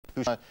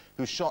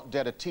who shot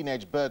dead a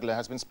teenage burglar,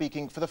 has been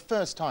speaking for the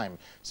first time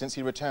since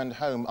he returned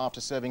home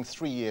after serving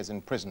 3 years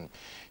in prison.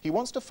 He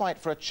wants to fight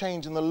for a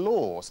change in the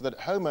law so that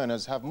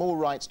homeowners have more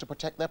rights to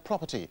protect their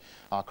property.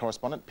 Our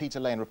correspondent Peter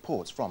Lane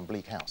reports from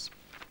Bleak House.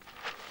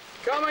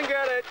 Come and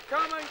get it!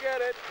 Come and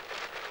get it!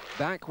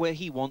 Back where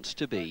he wants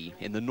to be,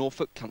 in the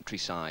Norfolk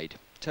countryside,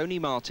 Tony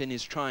Martin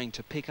is trying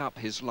to pick up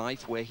his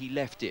life where he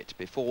left it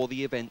before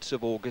the events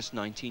of August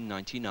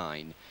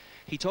 1999.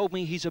 He told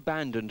me he's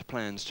abandoned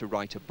plans to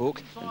write a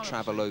book and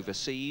travel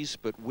overseas,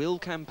 but will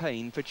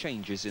campaign for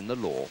changes in the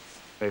law.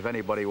 If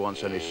anybody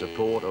wants any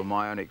support of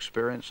my own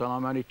experience,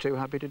 I'm only too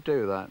happy to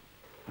do that.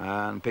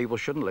 And people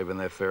shouldn't live in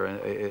their fear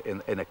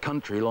in a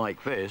country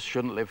like this,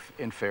 shouldn't live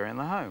in fear in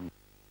the home.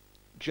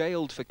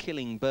 Jailed for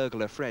killing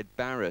burglar Fred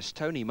Barras,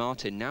 Tony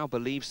Martin now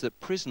believes that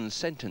prison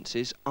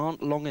sentences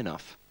aren't long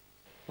enough.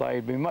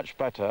 They'd be much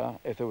better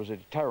if there was a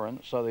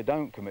deterrent so they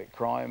don't commit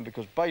crime,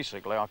 because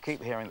basically I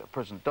keep hearing that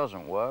prison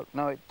doesn't work.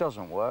 No, it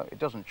doesn't work. It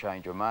doesn't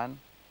change a man.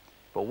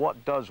 But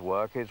what does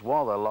work is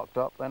while they're locked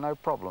up, they're no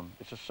problem.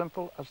 It's as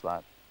simple as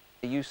that.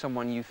 Are you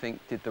someone you think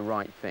did the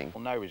right thing?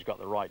 Well, nobody's got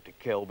the right to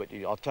kill, but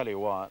I'll tell you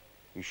what,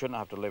 you shouldn't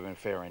have to live in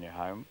fear in your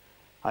home,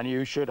 and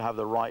you should have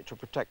the right to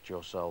protect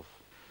yourself.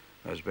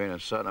 There's been a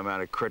certain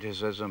amount of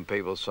criticism.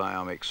 People say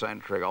I'm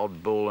eccentric,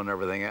 oddball and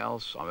everything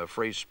else. I'm a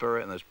free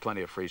spirit, and there's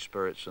plenty of free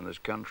spirits in this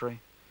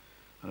country,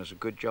 and it's a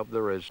good job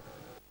there is.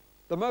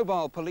 The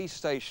mobile police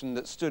station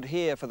that stood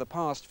here for the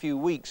past few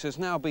weeks has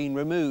now been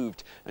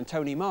removed, and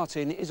Tony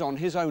Martin is on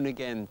his own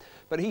again.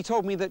 But he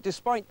told me that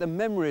despite the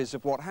memories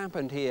of what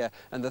happened here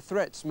and the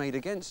threats made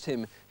against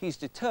him, he's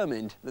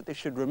determined that this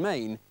should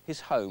remain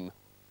his home.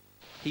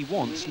 He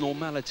wants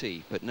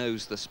normality, but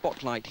knows the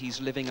spotlight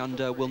he's living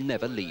under will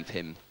never leave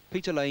him.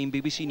 Peter Lane,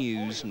 BBC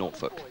News,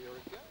 Norfolk.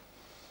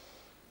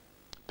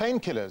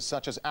 Painkillers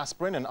such as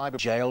aspirin and ibuprofen.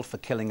 Jailed for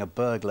killing a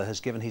burglar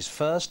has given his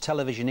first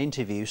television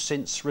interview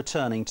since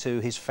returning to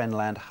his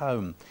Fenland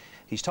home.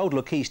 He's told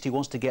Look East he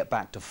wants to get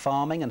back to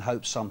farming and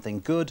hopes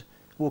something good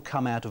will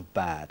come out of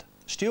bad.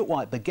 Stuart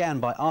White began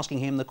by asking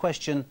him the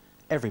question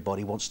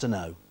everybody wants to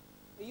know.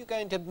 Are you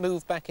going to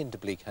move back into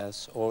Bleak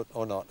House or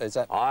not? Is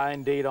that...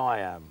 Indeed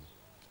I am.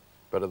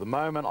 But at the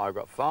moment I've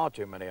got far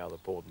too many other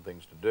important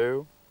things to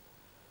do.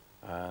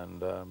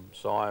 And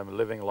so I'm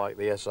living like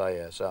the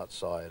SAS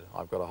outside.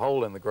 I've got a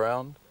hole in the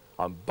ground,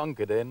 I'm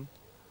bunkered in,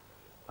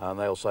 and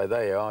they'll say,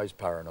 there you are, he's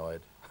paranoid.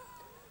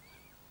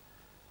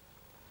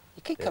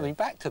 You keep coming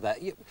back to that.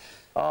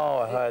 Oh,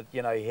 I heard,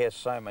 you know, you hear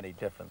so many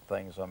different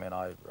things. I mean,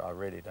 I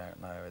really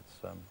don't know.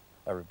 It's,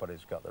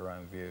 everybody's got their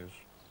own views.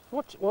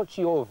 What's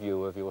your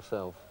view of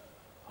yourself?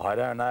 I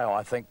don't know.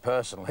 I think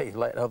personally,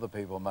 let other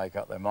people make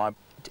up their mind.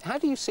 How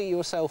do you see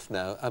yourself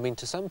now? I mean,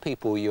 to some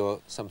people you're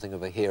something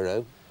of a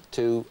hero.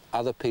 To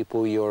other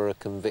people, you're a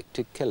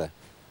convicted killer.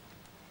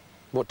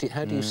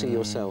 How do you see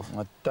yourself?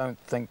 I don't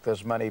think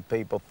there's many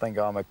people think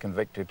I'm a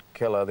convicted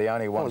killer. The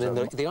only ones... Well,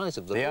 in the eyes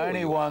of the law, the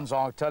only ones,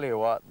 I'll tell you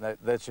what,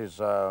 this is...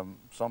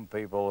 some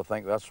people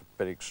think that's a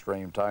bit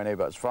extreme, Tony,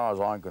 but as far as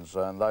I'm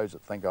concerned, those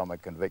that think I'm a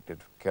convicted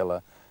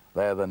killer,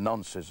 they're the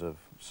nonces of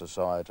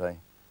society.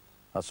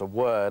 That's a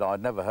word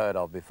I'd never heard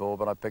of before,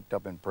 but I picked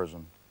up in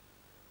prison.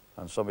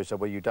 And somebody said,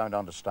 well, you don't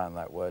understand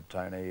that word,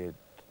 Tony.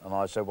 And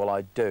I said, well,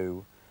 I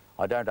do.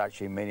 I don't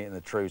actually mean it in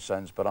the true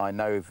sense, but I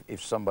know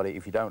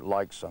if you don't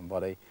like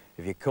somebody,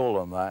 if you call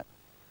them that,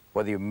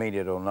 whether you mean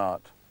it or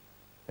not,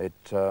 they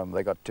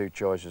got two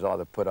choices,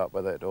 either put up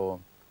with it or,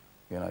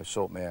 you know,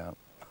 sort me out.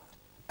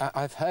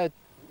 I've heard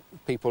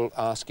people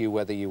ask you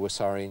whether you were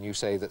sorry, and you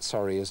say that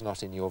sorry is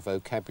not in your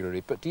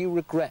vocabulary, but do you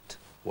regret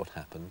what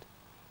happened?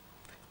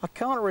 I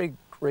can't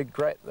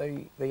regret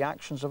the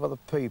actions of other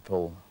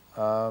people.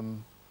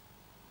 When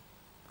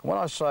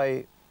I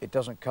say it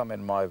doesn't come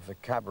in my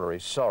vocabulary,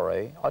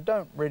 sorry, I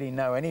don't really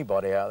know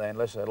anybody out there,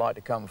 unless they'd like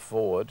to come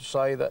forward,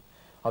 say that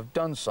I've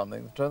done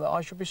something that I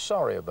should be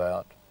sorry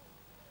about.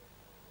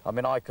 I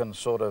mean, I can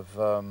sort of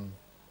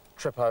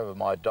trip over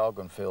my dog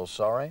and feel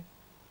sorry.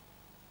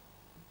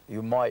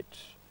 You might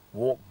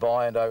walk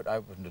by and don't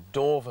open the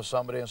door for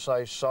somebody and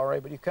say sorry,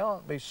 but you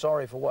can't be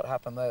sorry for what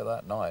happened there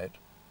that night,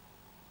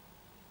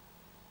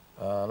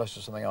 unless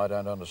it's something I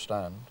don't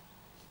understand.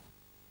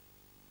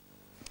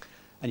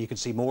 And you can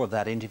see more of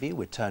that interview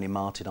with Tony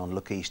Martin on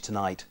Look East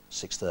tonight,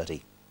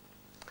 6:30.